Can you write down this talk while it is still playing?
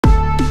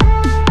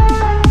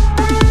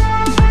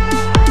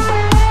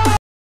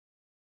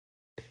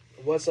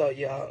What's up,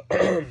 y'all?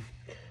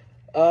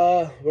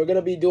 We're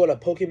gonna be doing a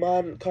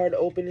Pokemon card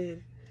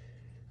opening.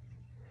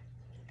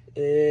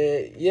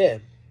 Yeah,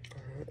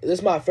 this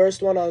is my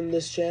first one on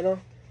this channel,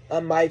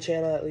 on my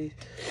channel at least.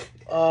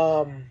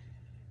 And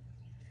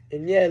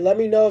yeah, let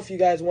me know if you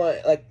guys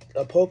want like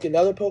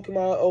another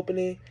Pokemon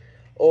opening,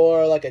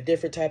 or like a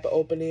different type of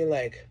opening,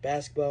 like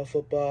basketball,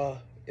 football,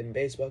 and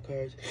baseball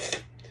cards.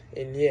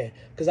 And yeah,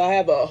 because I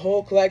have a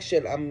whole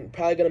collection. I'm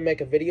probably gonna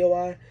make a video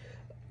on,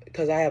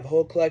 because I have a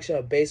whole collection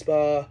of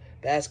baseball,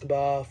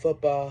 basketball,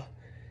 football,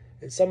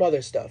 and some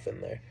other stuff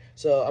in there.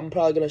 So I'm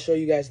probably going to show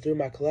you guys through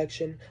my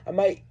collection. I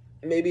might,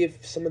 maybe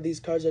if some of these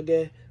cards are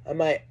good, I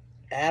might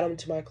add them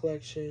to my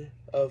collection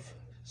of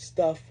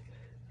stuff.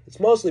 It's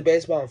mostly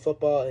baseball and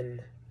football,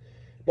 and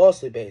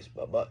mostly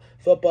baseball, but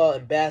football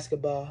and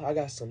basketball, I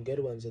got some good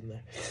ones in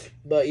there.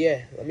 But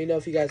yeah, let me know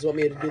if you guys want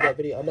me to do that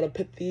video. I'm going to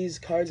put these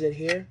cards in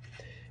here.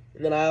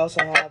 And then I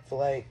also have,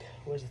 like,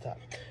 where's the top?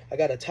 I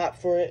got a top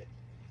for it.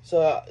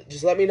 So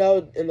just let me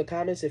know in the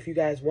comments if you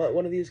guys want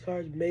one of these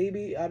cards.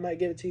 Maybe I might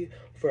give it to you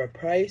for a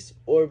price,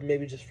 or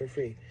maybe just for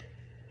free.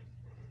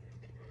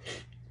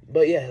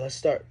 But yeah, let's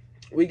start.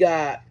 We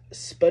got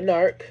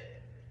Spinark.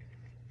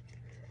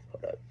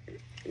 Hold up.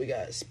 We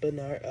got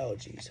Spinark. Oh,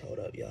 jeez. Hold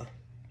up, y'all.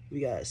 We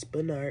got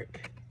Spinark.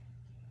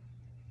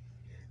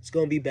 It's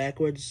going to be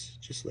backwards,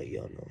 just to let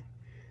y'all know.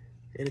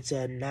 And it's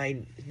a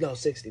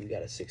 60. We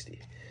got a 60.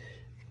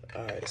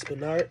 All right,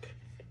 Spinark.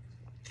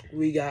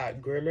 We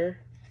got Grimmer.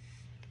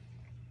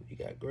 We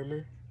got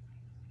Grimmer.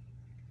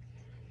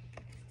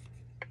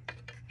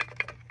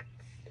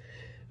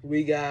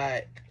 We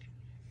got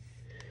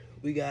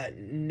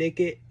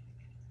Nickit.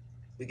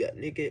 We got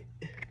Nickit.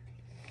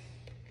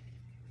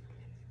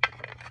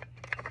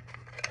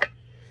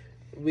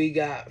 We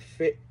got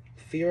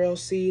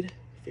Feroseed.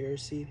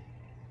 Feroseed.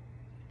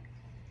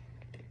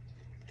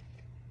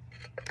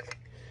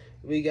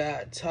 We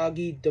got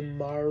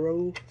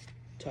Togedemaru.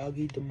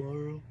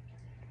 Togedemaru.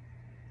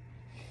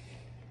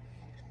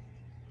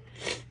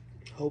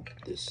 Hope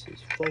this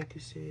is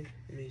focusing.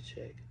 Let me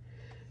check.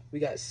 We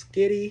got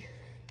Skitty.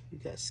 We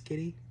got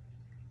Skitty.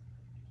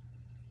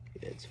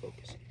 Yeah, it's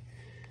focusing.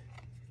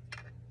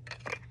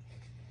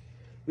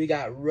 We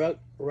got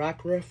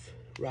Rockruff.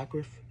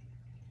 Rockruff.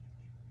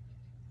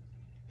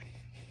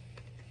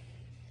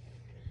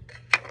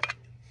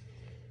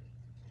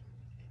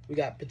 We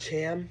got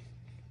Pacham.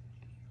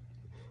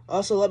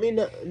 Also, let me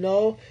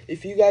know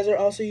if you guys are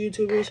also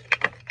YouTubers,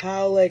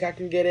 how like I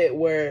can get it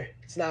where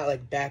it's not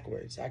like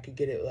backwards. I could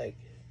get it like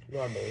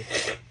normally.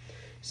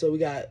 So we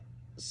got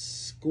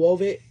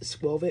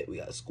Squovit. We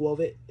got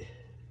Squovit.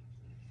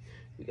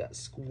 We got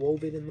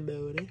Squovit in the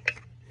building.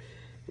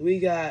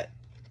 We got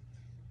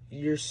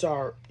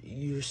Ursaring.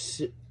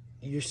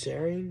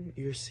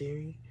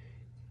 Ursaring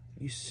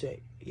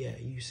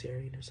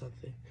or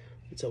something.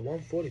 It's a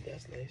 140.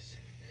 That's nice.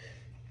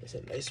 That's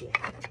a nice one.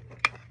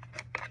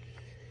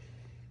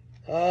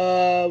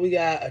 We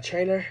got a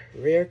trainer,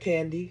 Rare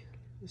Candy.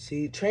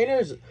 See,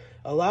 trainers,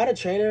 a lot of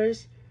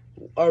trainers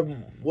are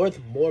worth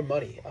more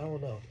money. I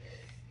don't know.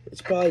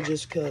 It's probably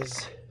just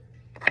because,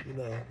 you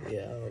know,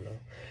 yeah, I don't know.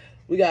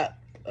 We got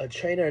a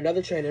trainer,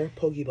 another trainer,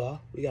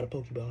 Pokeball. We got a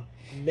Pokeball.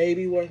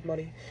 Maybe worth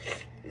money.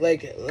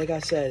 Like I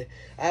said,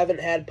 I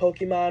haven't had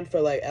Pokemon for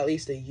like at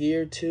least a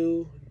year or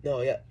two. No,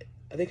 yeah,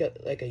 I think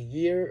like a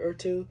year or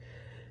two.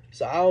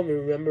 So I don't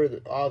remember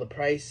all the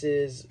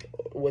prices,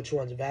 which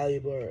one's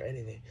valuable or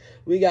anything.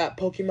 We got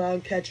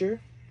Pokemon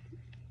Catcher.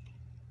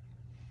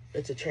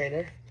 It's a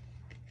trainer.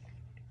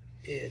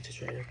 Yeah, it's a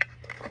trainer.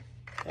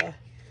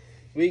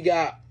 We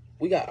got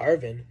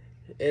Arvin.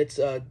 It's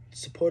a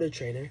supported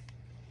trainer.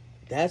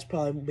 That's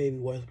probably maybe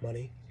worth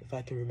money, if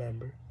I can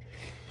remember.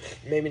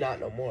 Maybe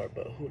not no more,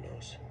 but who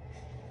knows.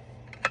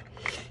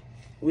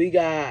 We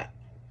got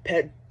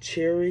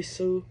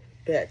Pachirisu.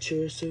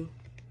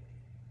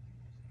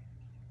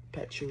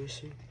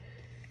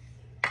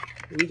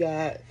 We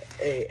got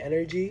a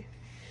energy,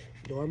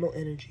 normal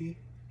energy.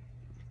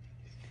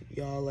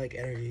 Y'all like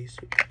energies.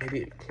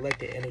 Maybe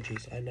collecting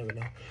energies. I never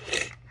know.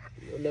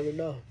 You'll never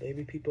know.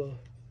 Maybe people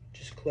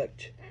just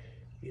collect,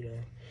 you know,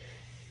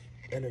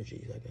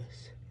 energies, I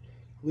guess.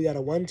 We got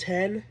a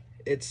 110.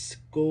 It's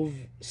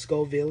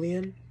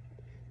Scovillian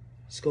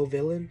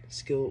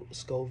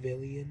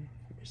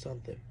or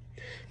something.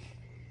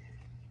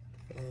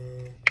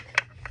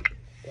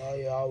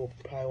 Y'all will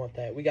probably want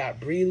that. We got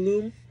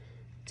Breloom.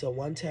 It's a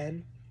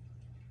 110.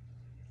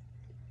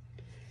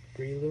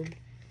 Breloom.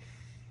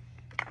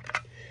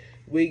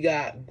 We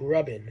got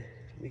Grubbin.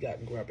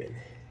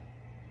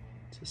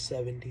 It's a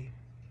 70.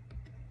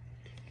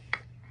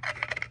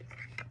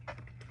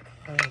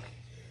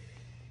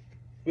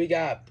 We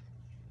got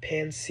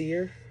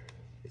Panseer.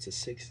 It's a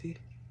 60.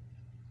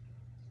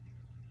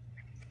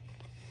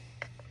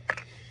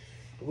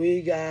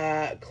 We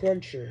got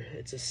Cluncher.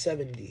 It's a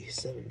 70.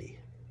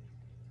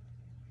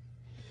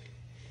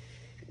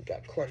 We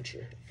got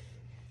Cluncher.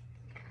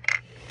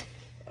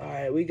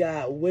 Alright, we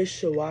got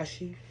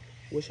Wishawashi.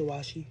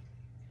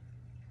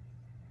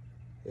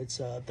 It's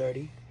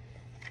 30.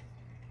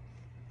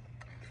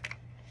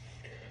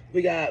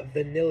 We got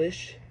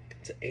Vanillish.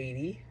 It's an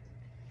 80.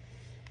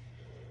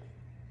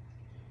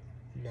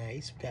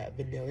 Nice. We got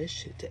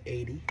Vanillish. It's an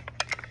 80.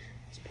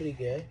 It's pretty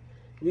good.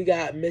 We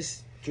got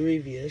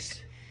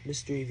Misdrevious.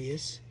 It's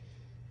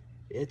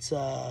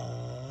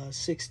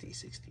 60.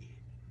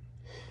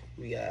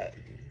 We got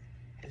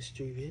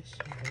Misdrevious.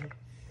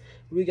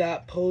 We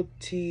got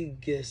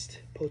Polteageist.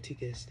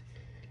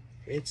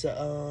 It's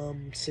a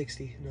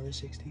 60. Another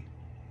 60.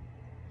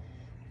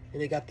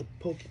 And they got the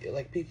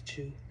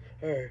Pikachu,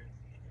 or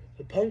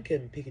a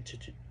pumpkin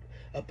Pikachu.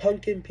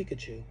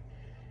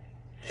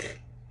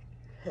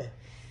 Huh.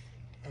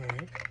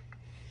 Alright.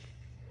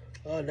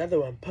 Oh, another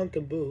one,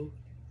 Pumpkaboo.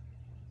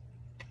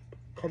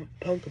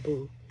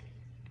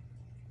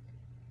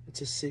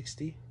 It's a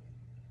 60.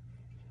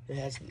 It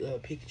has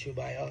Pikachu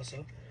by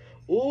also.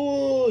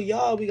 Ooh,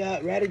 y'all, we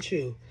got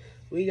Radichu.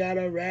 We got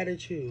a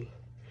Radichu.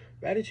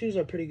 Radichus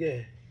are pretty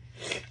good.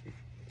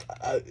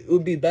 It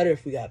would be better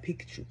if we got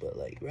Pikachu, but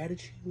like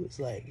Radichu is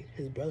like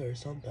his brother or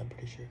something, I'm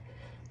pretty sure.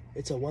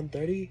 It's a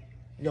 130?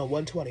 No,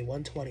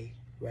 120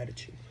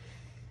 Radichu.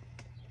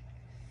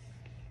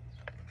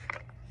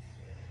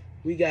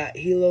 We got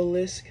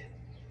Helolisk.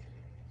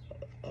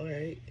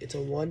 Alright, it's a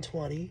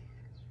 120.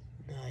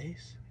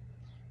 Nice.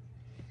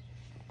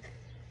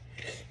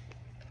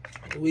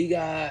 We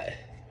got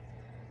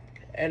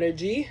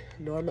Energy,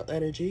 normal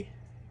energy.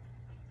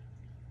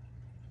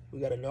 We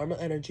got a normal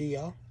energy,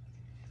 y'all.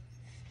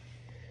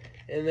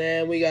 And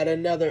then we got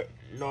another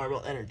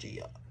normal energy,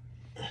 y'all.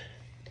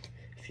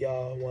 If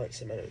y'all want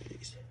some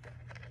energies.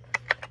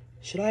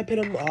 Should I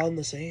put them all in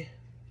the same?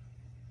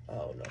 I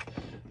don't know.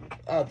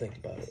 I'll think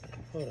about it.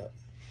 Hold up.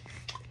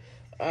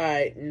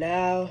 Alright,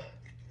 now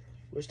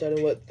we're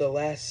starting with the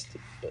last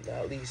but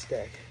not least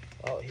deck.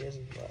 Oh, here's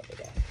another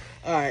guy.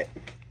 Alright.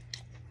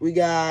 We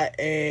got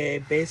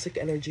a basic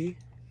energy.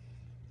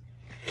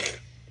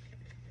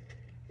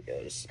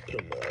 Yeah, just put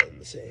them all in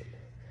the same.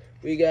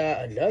 We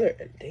got another,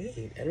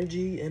 dang,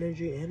 energy.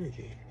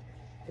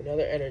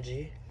 Another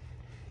energy.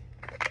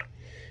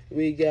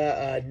 We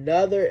got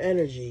another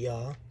energy,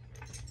 y'all.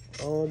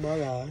 Oh my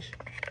gosh.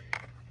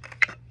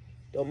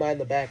 Don't mind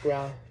the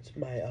background. It's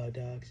my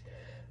dogs.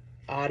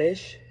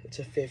 Oddish. It's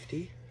a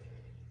 50.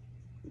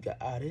 We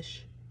got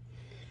Oddish.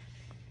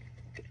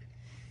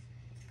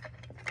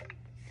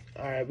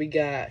 Alright, we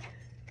got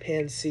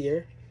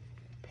Panseer.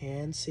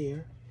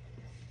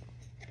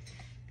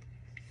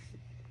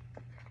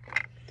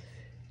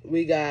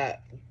 We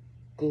got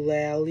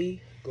Glalie.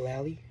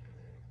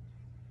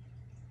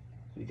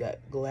 We got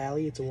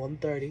Glalie. It's a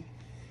 130.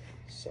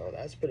 So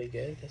that's pretty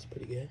good.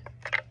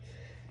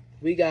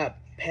 We got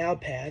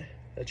Palpad,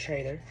 a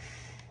trainer.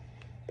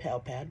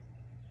 Palpad.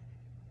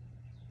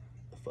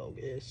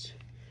 Focus.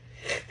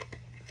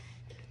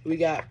 We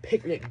got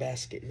Picnic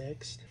Basket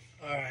next.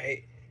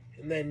 Alright.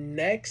 And then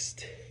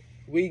next,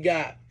 we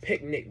got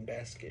Picnic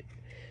Basket.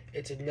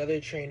 It's another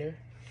trainer.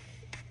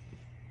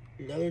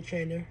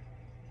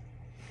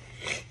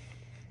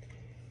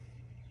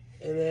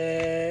 And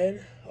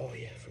then, oh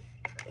yeah,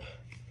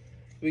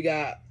 we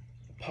got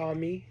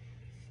Palmy.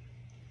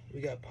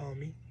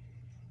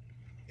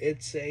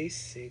 It's a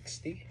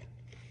 60.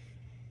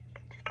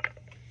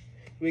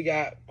 We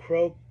got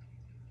Corcoke.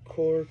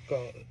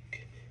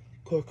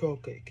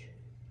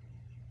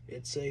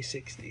 It's a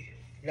 60.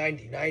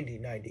 90, my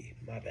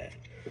bad.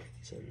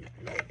 It's a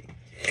 90.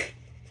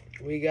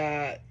 We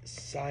got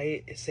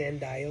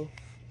Sandile.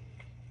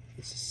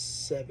 It's a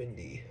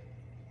 70.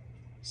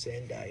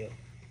 Sandile.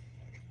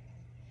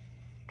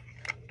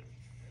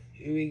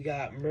 We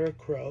got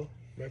Murkrow.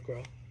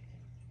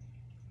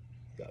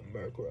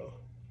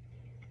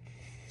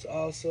 It's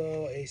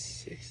also a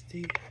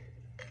 60.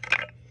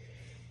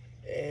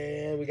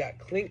 And we got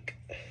Clink,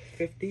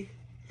 50.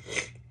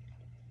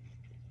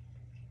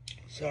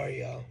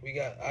 Sorry, y'all.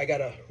 I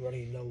got a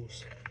runny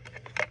nose.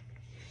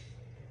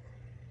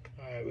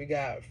 Alright, we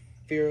got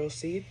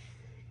Feroseed.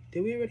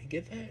 Did we already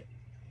get that?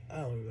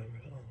 I don't remember.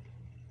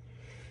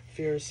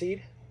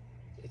 Feroseed.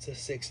 It's a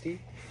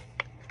 60.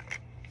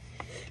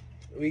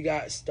 We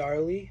got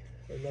Starly,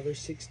 another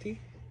 60.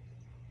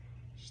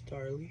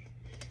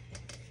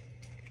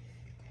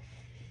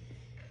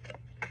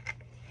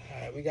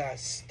 Alright, we got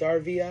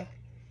Starvia.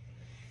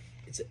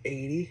 It's an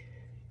 80.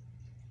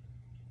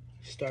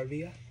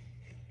 Starvia.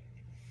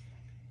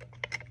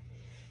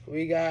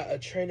 We got a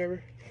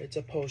trainer. It's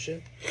a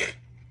potion.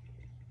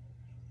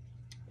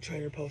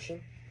 Trainer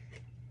potion.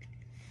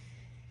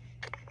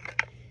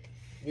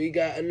 We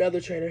got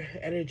another trainer,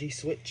 energy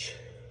switch.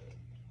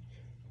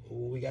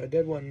 Ooh, we got a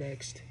good one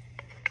next.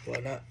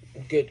 Well, not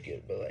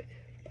good, but like,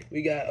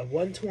 we got a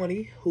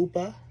 120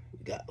 Hoopa.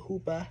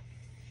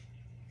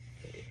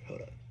 Hey,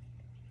 hold up.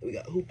 We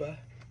got Hoopa.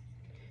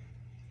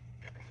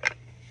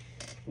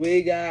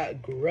 We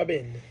got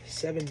Grubbin,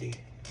 70.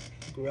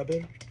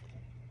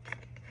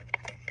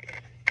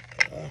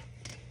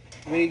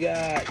 We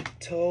got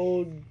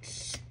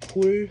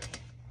Toadskool.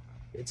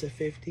 It's a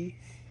 50.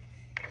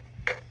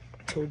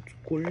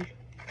 Toadskool.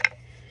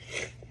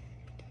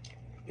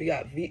 We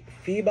got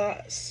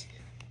Feebas.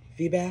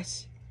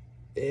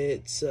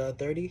 It's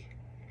 30.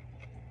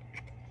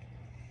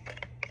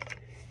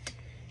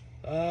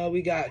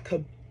 We got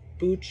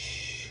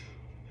kombucha.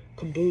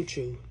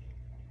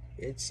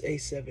 It's a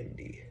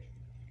 70.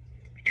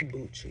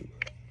 Kombucha.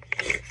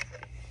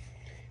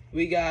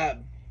 We got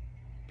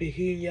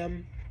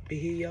Behiyum.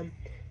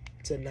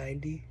 It's a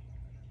 90.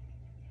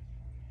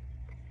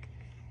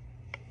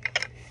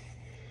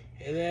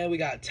 And then we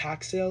got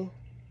Toxel.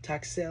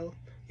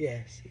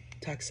 Yes,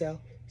 Toxel,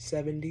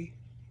 70.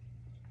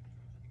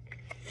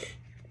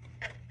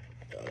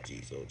 Oh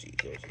geez.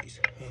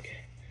 Okay.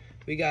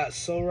 We got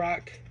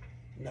Solrock,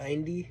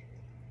 90.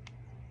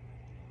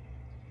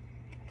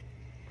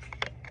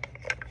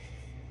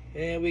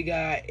 And we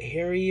got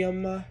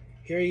Hirayama.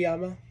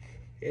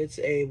 It's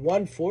a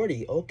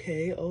 140.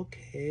 Okay.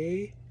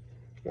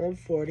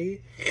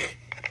 140.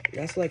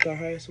 That's like our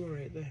highest one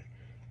right there.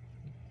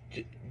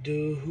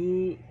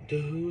 Duzin.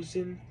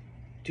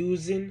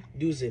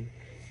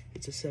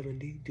 It's a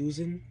 70.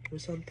 Duzin or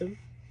something.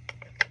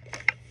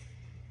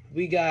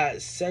 We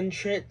got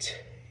Centrit.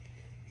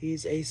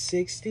 He's a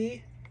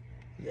 60.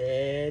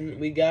 Then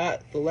we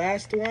got the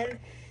last one,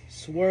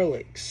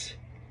 Swirlix.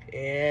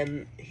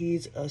 And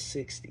he's a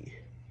 60.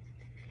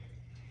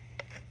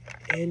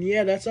 And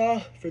yeah, that's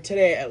all for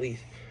today, at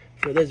least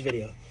for this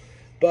video.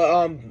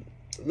 But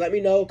let me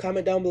know,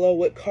 comment down below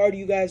what card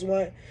you guys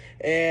want,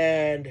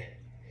 and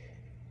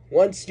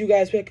once you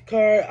guys pick a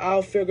card,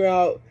 I'll figure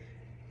out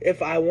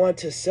if I want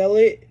to sell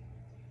it,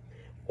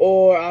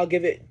 or I'll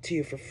give it to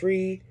you for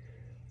free,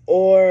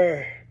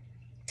 or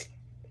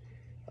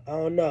I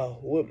don't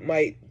know,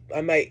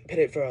 I might put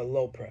it for a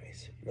low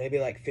price, maybe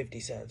like 50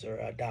 cents or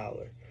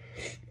 $1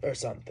 or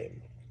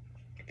something,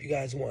 if you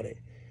guys want it.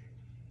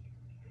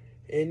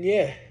 And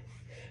yeah,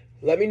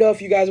 let me know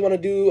if you guys want to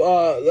do,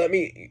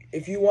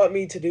 if you want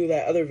me to do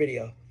that other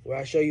video where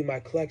I show you my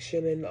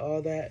collection and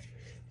all that.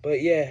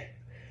 But yeah,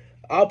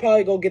 I'll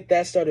probably go get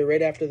that started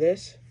right after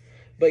this.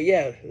 But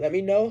yeah, let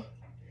me know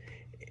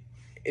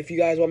if you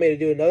guys want me to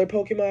do another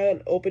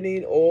Pokemon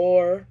opening,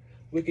 or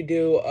we could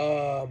do,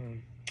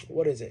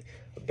 what is it?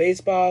 A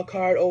baseball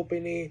card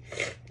opening,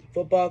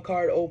 football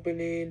card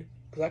opening,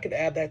 because I could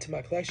add that to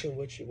my collection,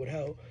 which would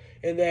help.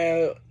 And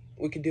then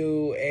we could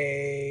do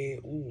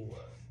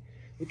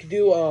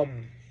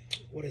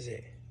what is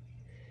it?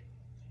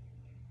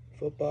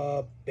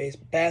 Football,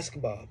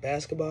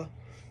 basketball,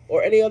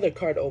 or any other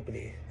card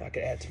opening I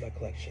could add to my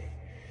collection.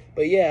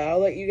 But yeah, I'll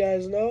let you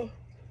guys know.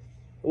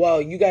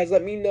 Well, you guys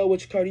let me know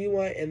which card you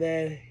want, and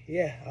then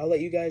yeah, I'll let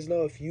you guys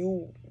know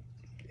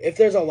if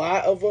there's a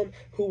lot of them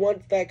who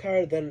want that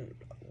card, then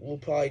we'll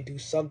probably do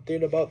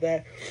something about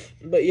that.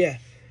 But yeah,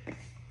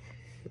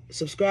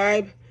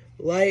 subscribe,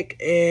 like,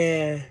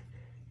 and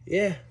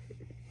yeah,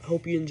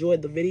 hope you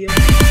enjoyed the video.